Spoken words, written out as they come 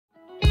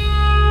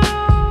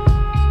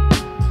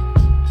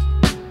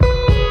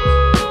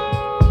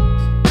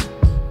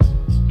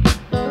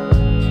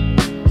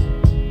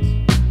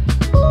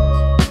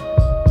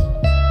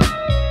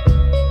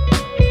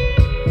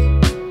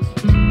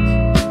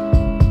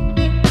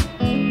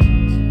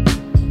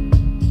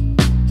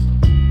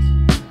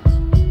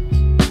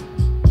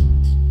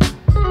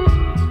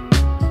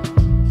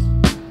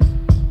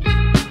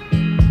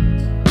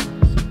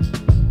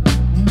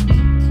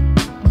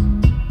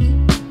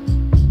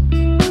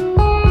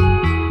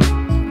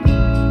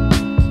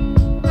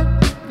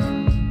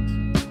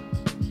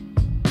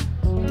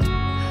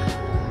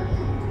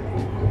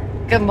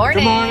Good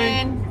morning. Good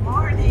morning. Good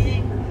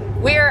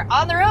morning. We're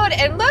on the road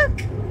and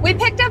look, we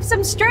picked up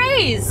some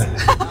strays.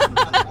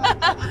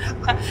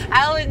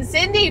 Al and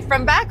Cindy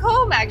from back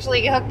home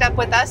actually hooked up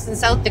with us in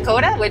South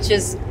Dakota, which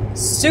is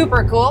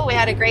super cool. We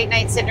had a great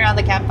night sitting around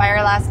the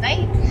campfire last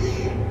night.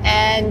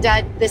 And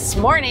this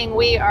morning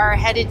we are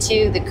headed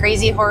to the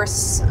Crazy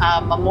Horse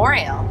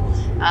Memorial.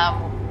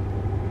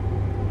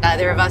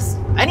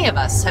 Any of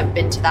us have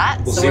been to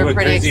that. We'll so see we're what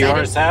pretty Crazy excited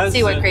Horse has.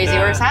 See what Crazy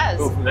Horse has.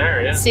 Go from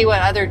there, yeah. See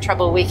what other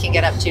trouble we can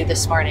get up to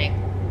this morning.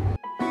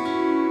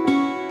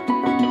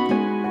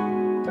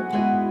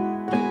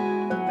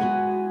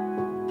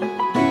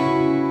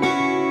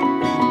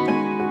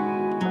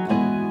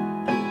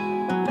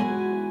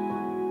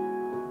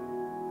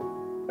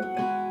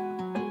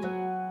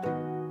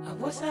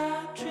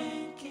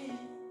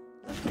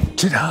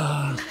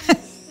 Ta-da!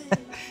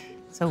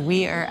 So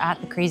we are at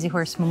the Crazy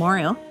Horse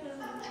Memorial.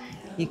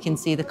 You can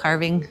see the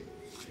carving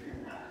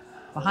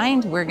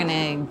behind. We're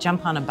gonna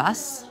jump on a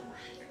bus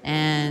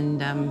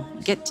and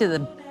get to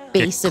the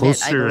base of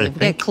it, I believe.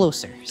 Get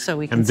closer so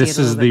we can see it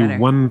a little bit better.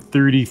 And this is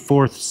the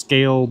 1/34th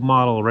scale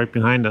model right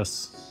behind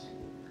us.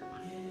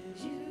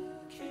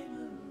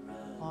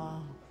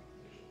 Wow.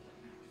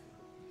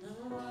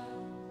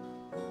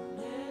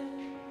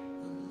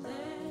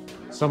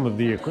 Some of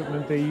the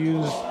equipment they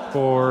use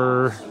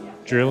for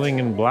drilling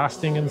and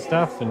blasting and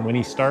stuff. And when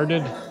he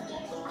started,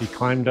 he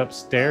climbed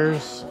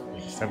upstairs,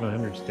 like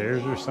 700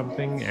 stairs or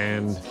something,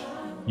 and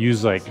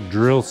used like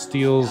drill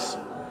steels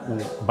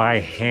by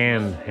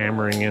hand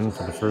hammering in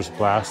for the first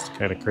blast.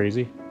 Kind of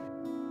crazy.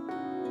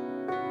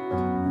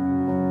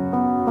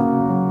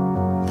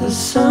 The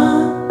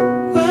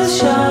sun will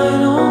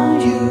shine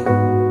on you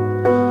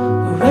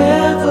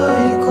wherever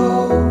you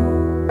go,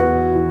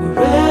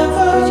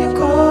 wherever you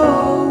go.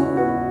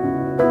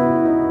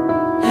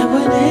 And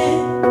when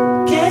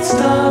it gets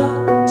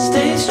dark,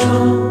 stay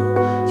strong.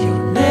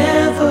 You're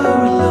never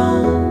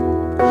alone.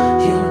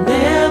 You're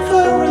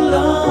never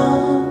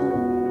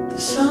alone. The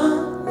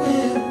sun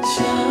will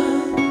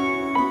shine.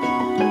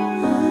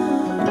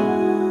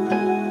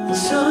 The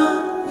sun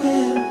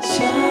will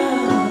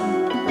shine.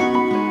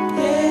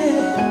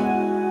 Yeah.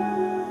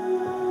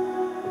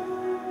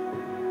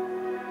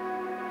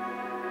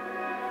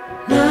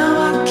 Now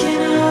I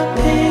cannot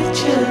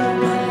picture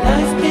my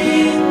life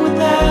being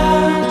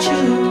without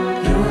you.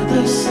 You're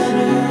the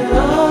center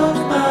of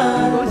my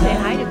Go say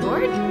life. hi to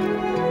Gord.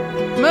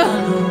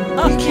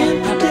 We can't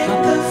predict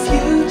the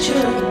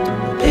future.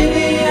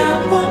 Baby, I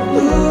won't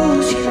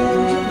lose you. You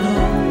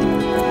know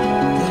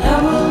that I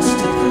will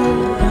stick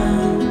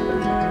around.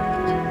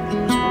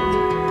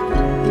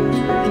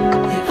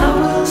 Yeah, I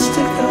will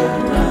stick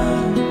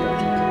around.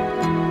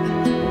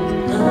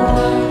 No,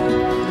 I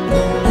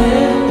won't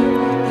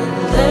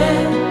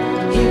let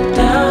you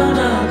down. I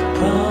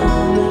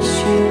promise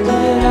you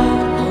that I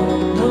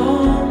hold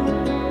on.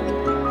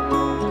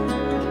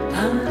 I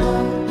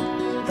know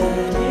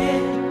that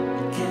it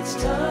gets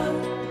tough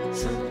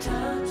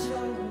sometimes. So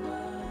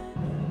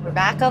We're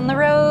back on the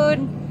road.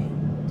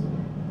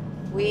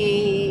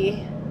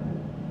 We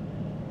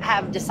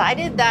have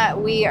decided that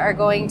we are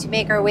going to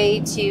make our way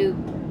to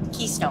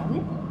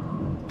Keystone,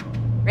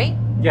 right?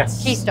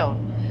 Yes. Keystone.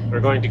 We're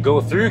going to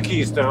go through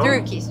Keystone.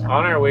 Through Keystone.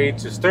 On our way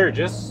to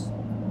Sturgis.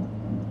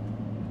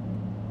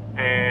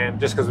 And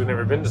just because we've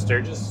never been to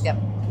Sturgis. Yep.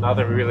 Not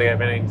that we really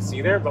have anything to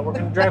see there, but we're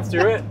going to drive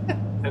through it.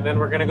 And then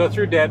we're going to go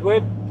through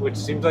Deadwood, which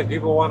seems like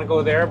people want to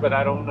go there, but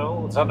I don't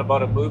know. It's something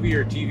about a movie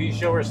or TV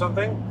show or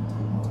something.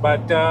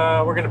 But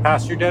we're going to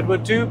pass through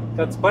Deadwood too.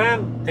 That's the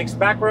plan. Take some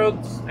back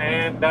roads,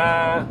 and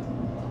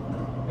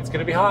it's going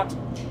to be hot.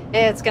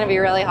 It's going to be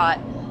really hot.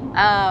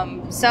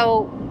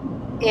 So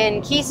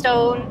in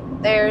Keystone,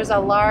 there's a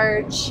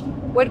large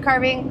wood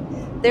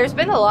carving. There's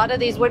been a lot of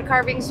these wood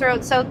carvings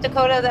throughout South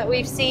Dakota that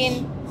we've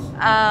seen.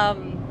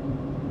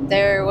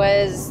 There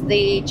was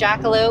the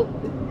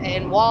jackalope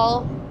in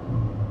Wall.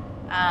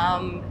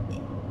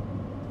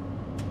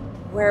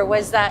 Where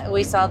was that?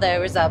 We saw there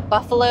was a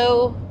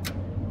buffalo,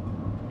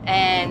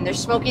 and there's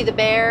Smokey the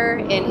Bear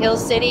in Hill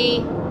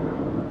City.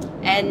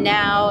 And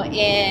now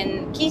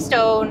in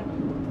Keystone,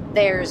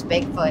 there's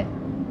Bigfoot.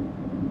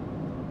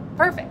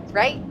 Perfect,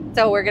 right?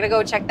 So we're gonna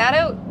go check that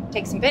out,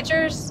 take some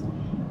pictures,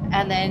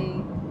 and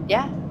then,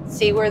 yeah,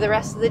 see where the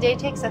rest of the day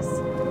takes us.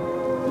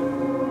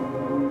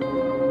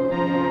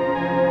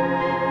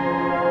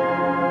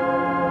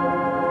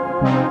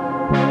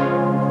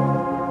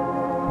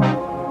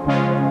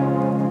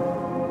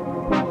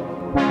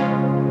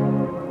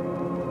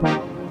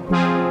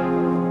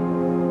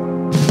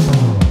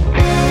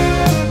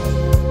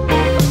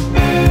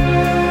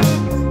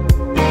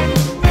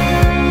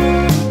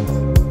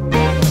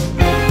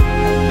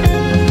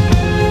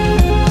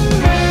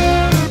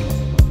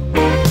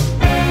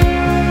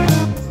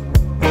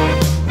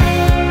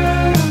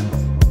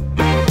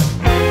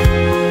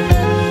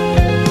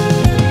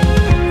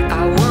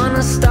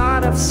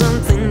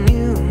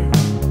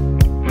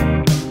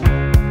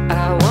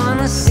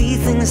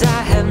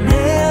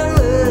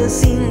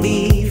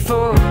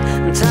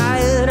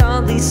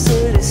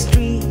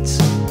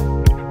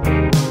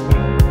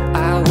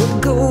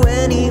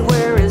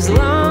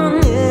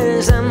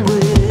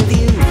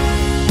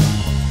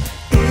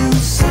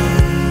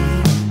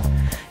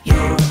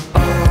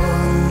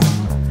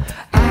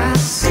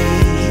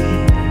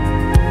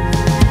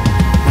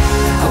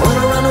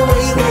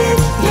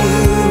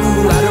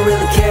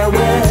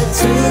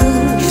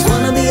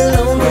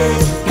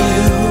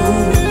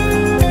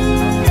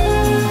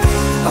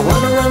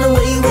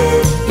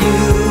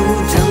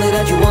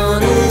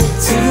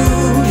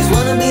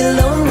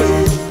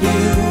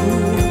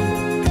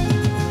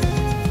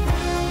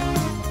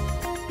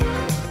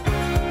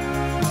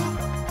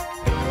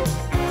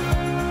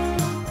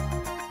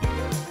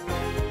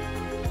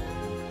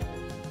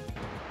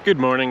 Good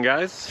morning,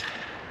 guys.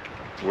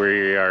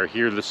 We are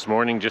here this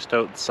morning just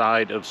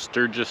outside of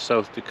Sturgis,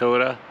 South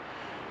Dakota.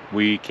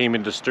 We came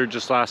into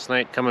Sturgis last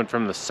night coming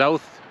from the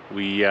south.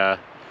 We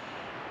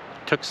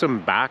took some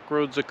back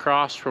roads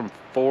across from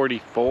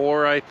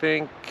 44, I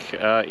think,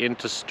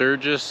 into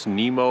Sturgis,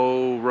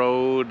 Nemo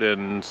Road,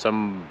 and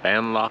some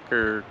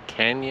Bandlocker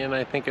Canyon,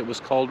 I think it was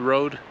called,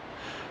 road.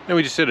 And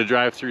we just did a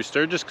drive through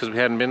Sturgis because we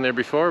hadn't been there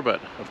before,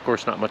 but of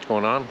course not much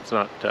going on. It's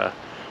not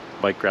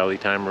bike rally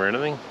time or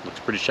anything.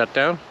 Looks pretty shut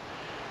down.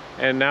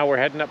 And now we're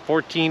heading up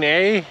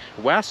 14A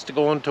west,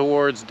 going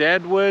towards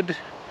Deadwood.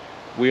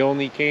 We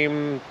only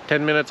came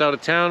 10 minutes out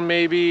of town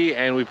maybe,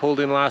 and we pulled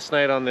in last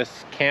night on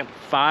this Camp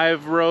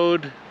 5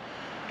 road,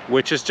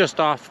 which is just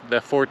off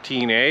the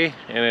 14A,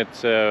 and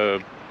it's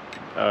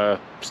a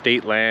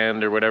state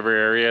land or whatever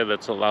area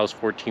that allows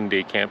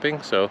 14-day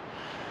camping. So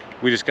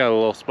we just got a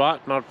little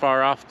spot not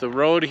far off the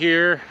road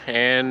here,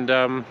 and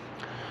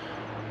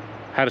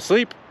had a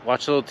sleep,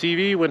 watched a little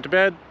TV, went to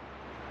bed,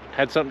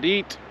 had something to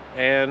eat,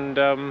 and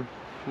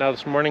now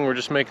this morning we're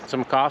just making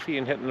some coffee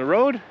and hitting the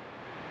road.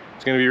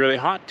 It's gonna be really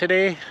hot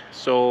today,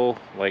 so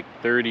like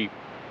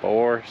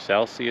 34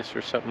 Celsius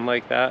or something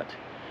like that,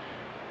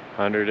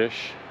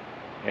 100-ish.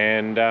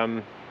 And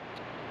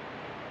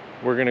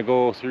we're gonna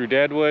go through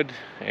Deadwood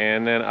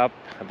and then up.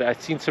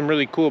 I've seen some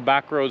really cool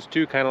back roads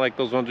too, kind of like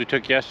those ones we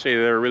took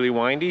yesterday. They're really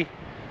windy.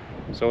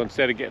 So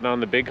instead of getting on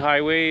the big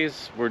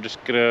highways, we're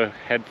just gonna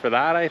head for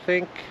that, I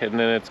think. And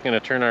then it's gonna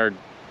turn our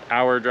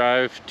hour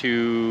drive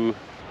to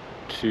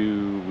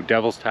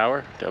Devil's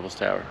Tower.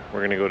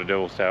 We're gonna go to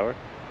Devil's Tower.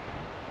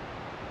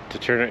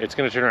 It's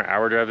gonna turn our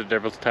hour drive to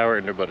Devil's Tower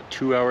into about a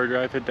 2-hour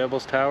drive to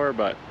Devil's Tower,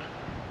 but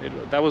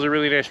that was a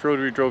really nice road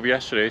we drove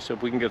yesterday, so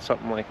if we can get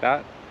something like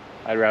that,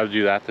 I'd rather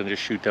do that than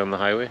just shoot down the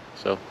highway.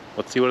 So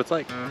let's see what it's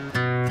like.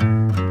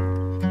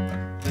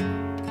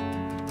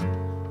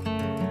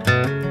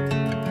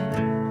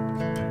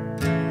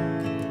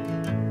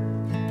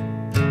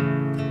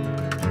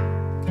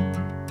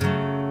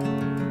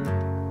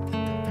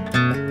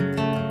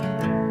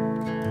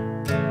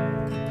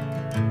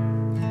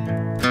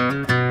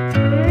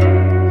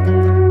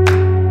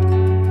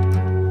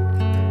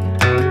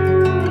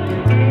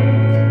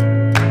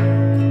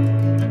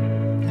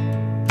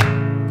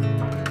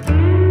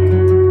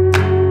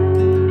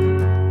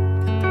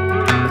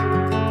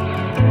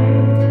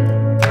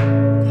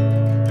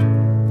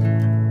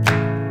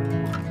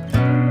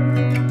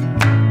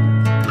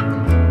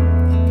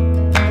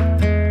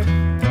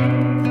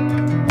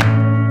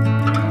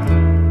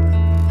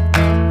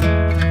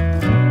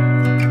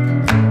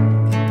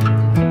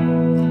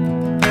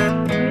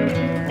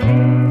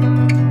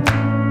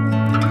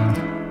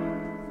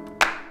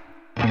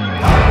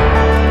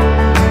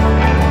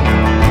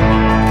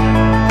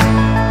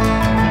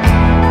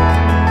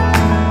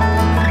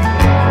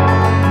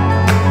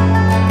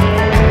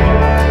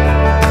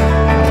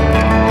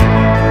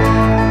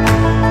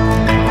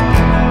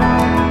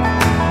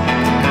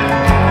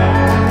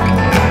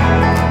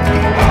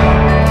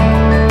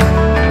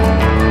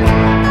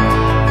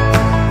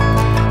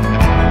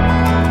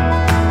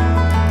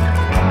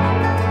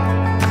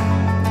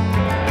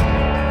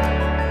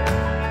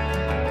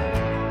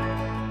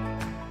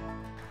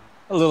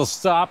 A little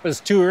stop as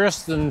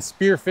tourists in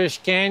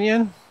Spearfish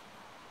Canyon.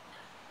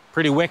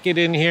 Pretty wicked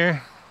in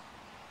here.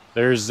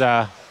 There's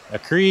a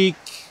creek,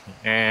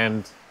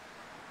 and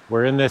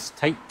we're in this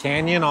tight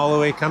canyon all the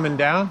way coming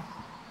down.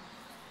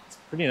 It's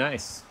pretty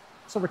nice.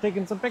 So we're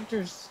taking some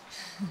pictures.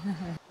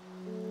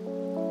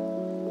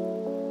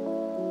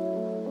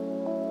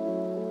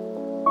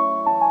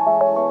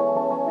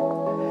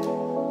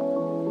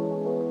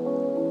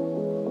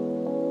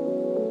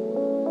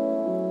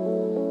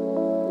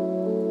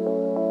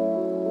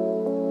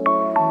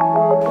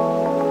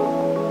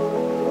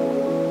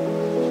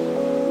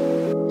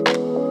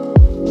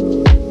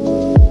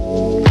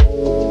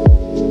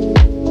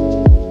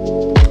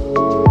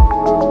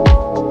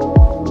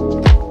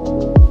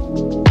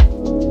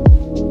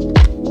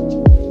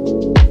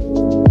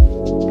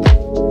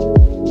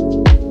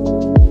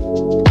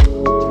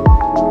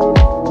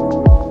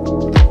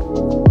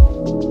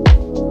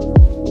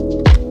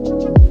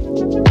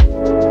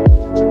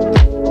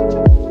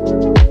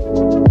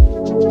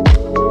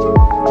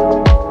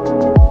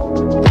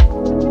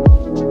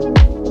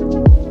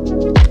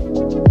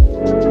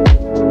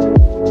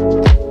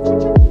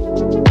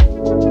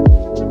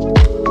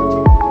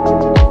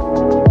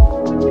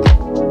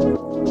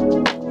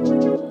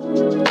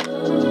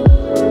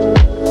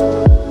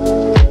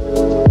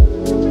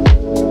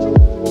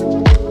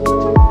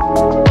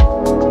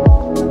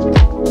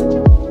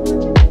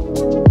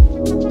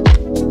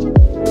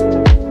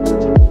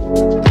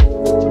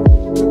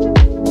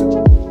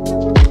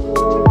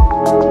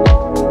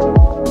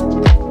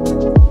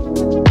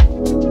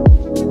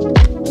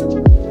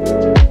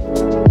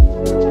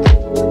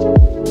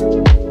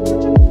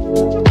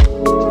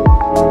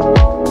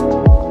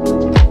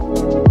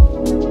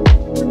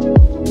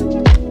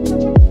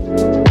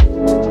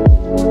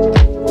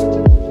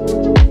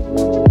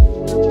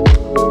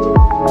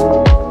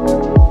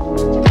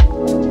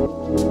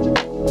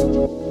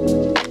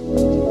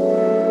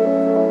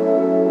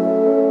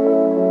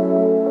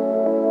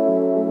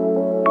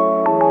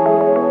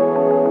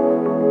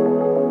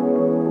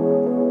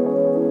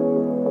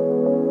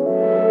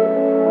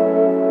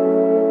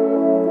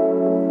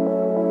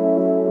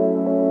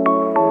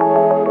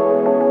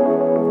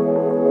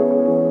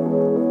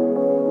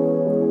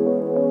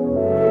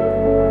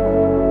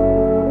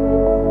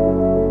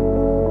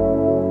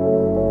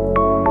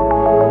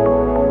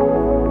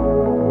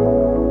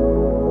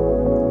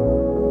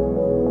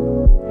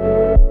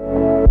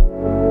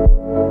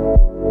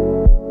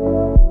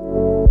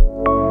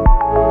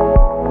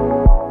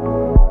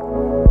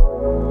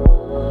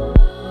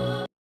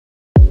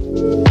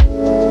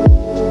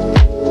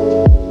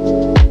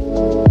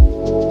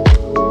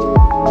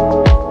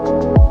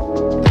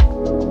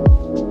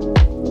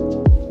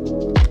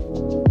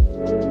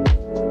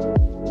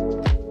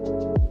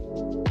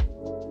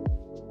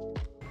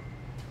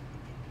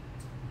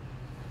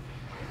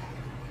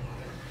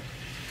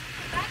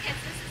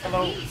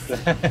 Hello.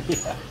 Yeah.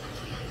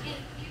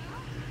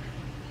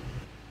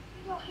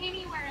 Go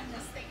anywhere in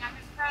this thing. I'm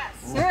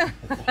impressed.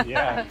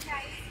 Yeah.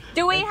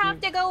 Do we have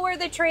to go where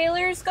the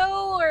trailers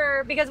go,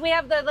 or because we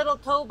have the little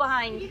tow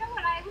behind? You know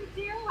what I would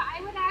do?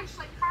 I would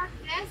actually park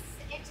this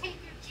and take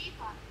your Jeep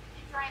up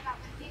and drive up.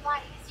 It'd be a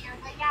lot easier.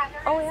 But yeah,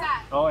 there is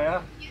that. Oh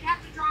yeah. You'd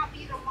have to drop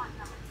either one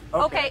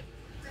though. Okay.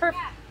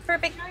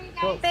 Perfect. Sure, you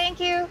guys. Cool. Thank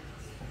you.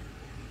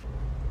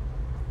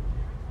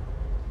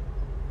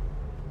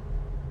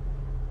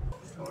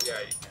 Oh yeah,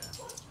 you can.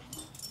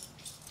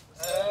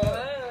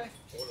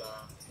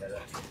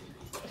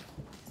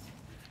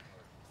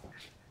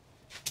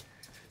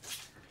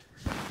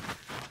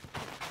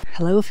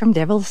 Hello from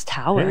Devil's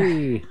Tower.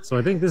 Hey, so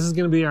I think this is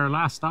going to be our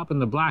last stop in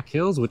the Black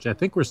Hills, which I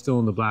think we're still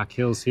in the Black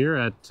Hills here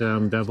at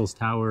Devil's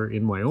Tower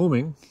in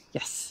Wyoming.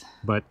 Yes.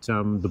 But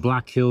the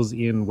Black Hills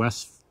in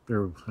West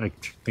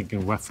Virginia.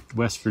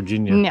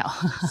 No.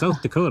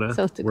 South Dakota.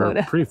 South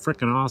Dakota. Were pretty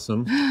freaking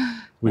awesome.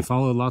 We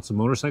followed lots of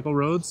motorcycle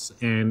roads,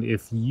 and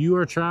if you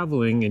are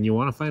traveling and you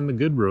want to find the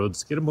good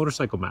roads, get a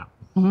motorcycle map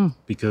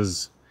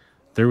because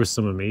there was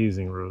some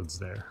amazing roads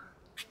there.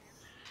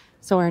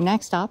 So our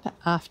next stop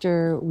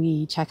after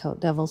we check out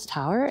Devil's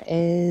Tower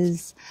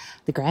is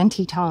the Grand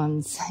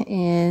Tetons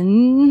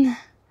in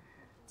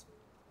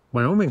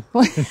Wyoming.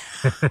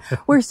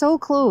 We're so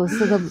close.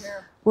 So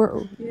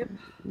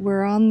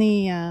we're on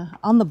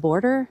the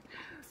border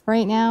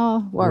right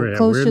now. We're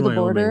close to the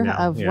border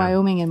of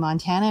Wyoming and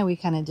Montana. We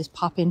kind of just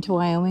pop into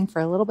Wyoming for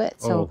a little bit.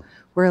 So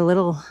we're a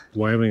little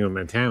Wyoming and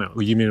Montana.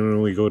 You mean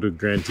when we go to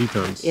Grand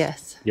Tetons?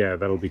 Yes. Yeah,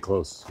 that'll be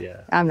close.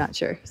 Yeah. I'm not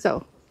sure.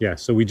 So yeah,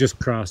 so we just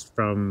crossed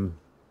from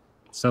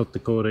South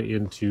Dakota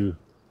into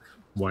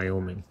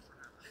Wyoming.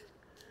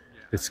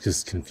 It's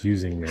just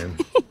confusing, man.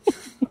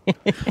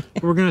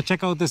 We're gonna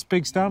check out this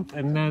big stump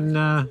and then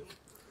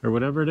or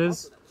whatever it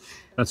is.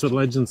 That's what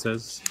legend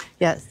says.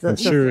 yes,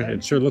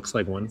 It sure looks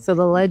like one. So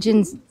the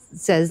legend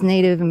says,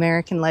 Native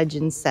American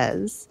legend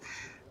says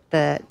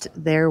that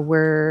there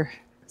were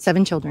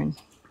 7 children,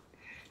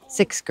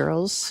 6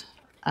 girls,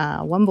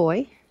 1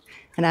 boy.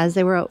 And as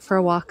they were out for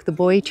a walk, the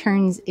boy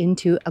turns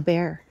into a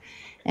bear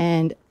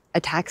and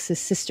attacks his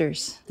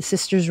sisters. The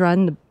sisters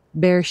run, the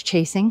bear's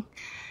chasing.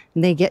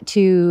 And they get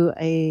to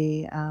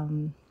a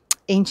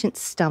ancient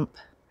stump.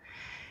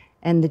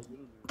 And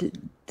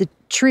the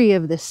tree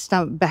of this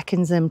stump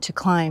beckons them to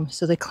climb.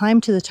 So they climb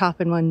to the top,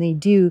 and when they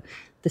do,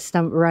 the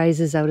stump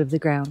rises out of the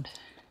ground.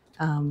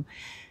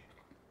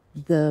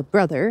 The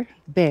brother,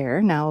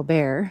 bear, now a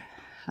bear,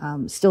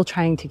 still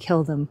trying to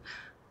kill them,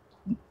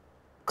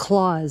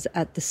 claws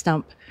at the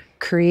stump,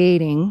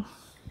 creating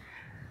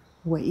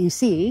what you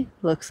see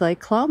looks like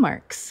claw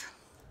marks.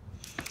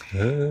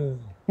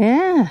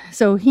 Yeah,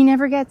 so he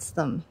never gets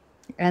them.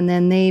 And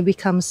then they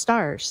become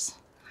stars.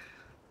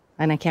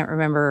 And I can't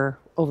remember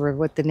over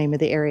what the name of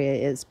the area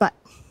is, but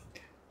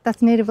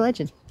that's native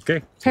legend.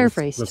 Okay. So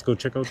Paraphrased. Let's go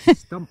check out the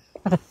stump.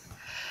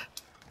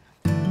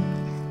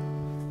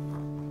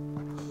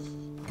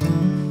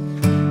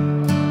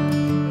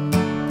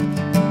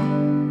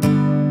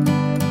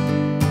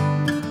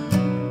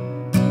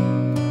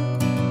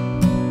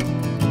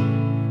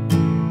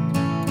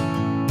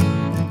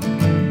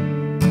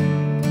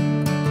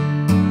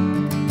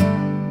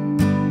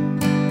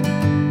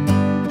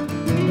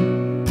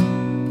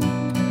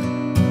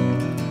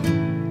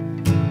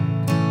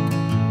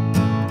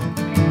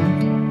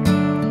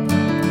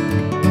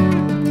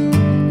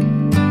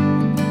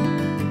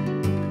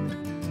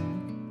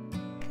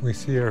 We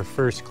see our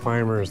first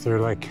climbers. They're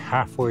like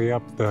halfway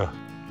up the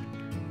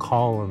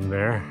column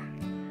there,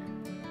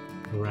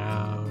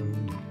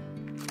 around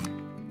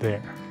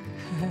there.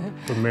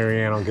 But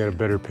Marianne will get a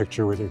better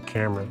picture with her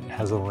camera. It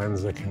has a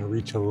lens that can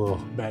reach a little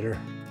better.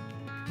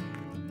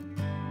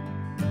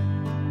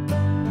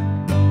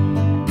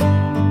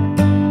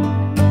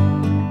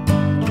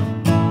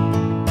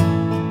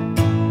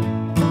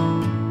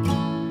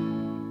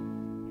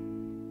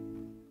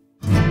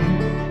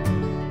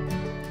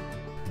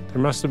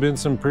 There must have been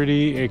some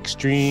pretty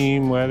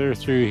extreme weather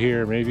through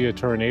here, maybe a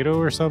tornado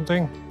or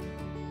something.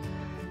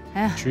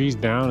 Yeah. Trees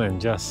down and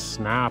just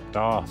snapped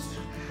off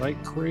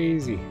like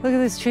crazy. Look at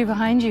this tree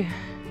behind you.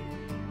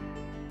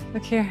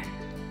 Look here.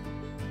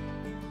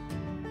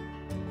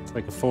 It's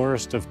like a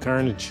forest of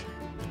carnage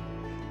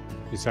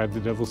beside the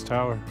Devil's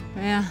Tower.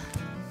 Yeah.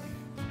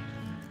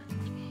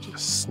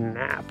 Just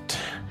snapped.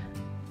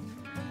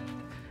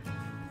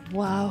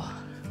 Wow.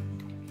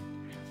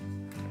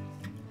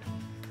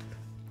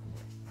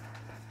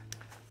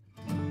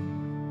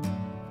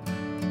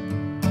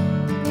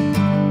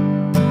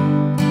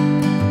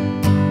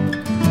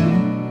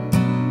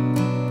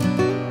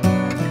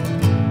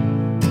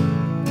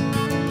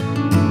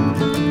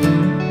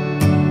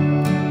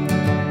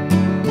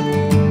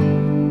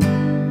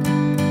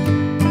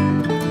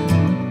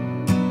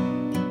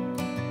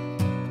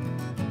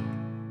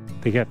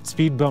 They got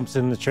speed bumps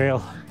in the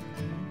trail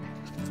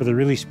for the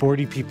really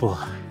sporty people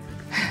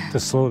to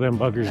slow them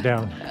buggers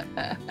down.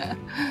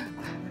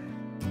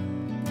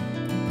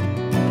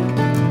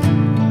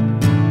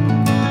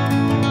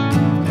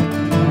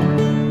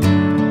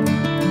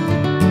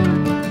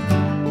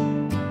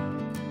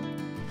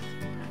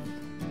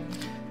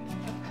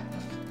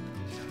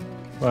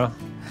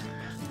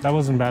 That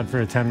wasn't bad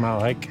for a 10-mile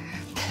hike.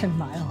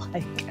 10-mile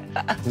hike.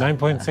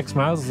 9.6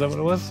 miles, is that what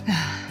it was?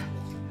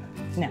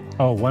 No,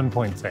 Oh,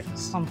 1.6.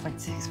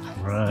 1.6 miles.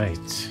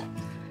 Right.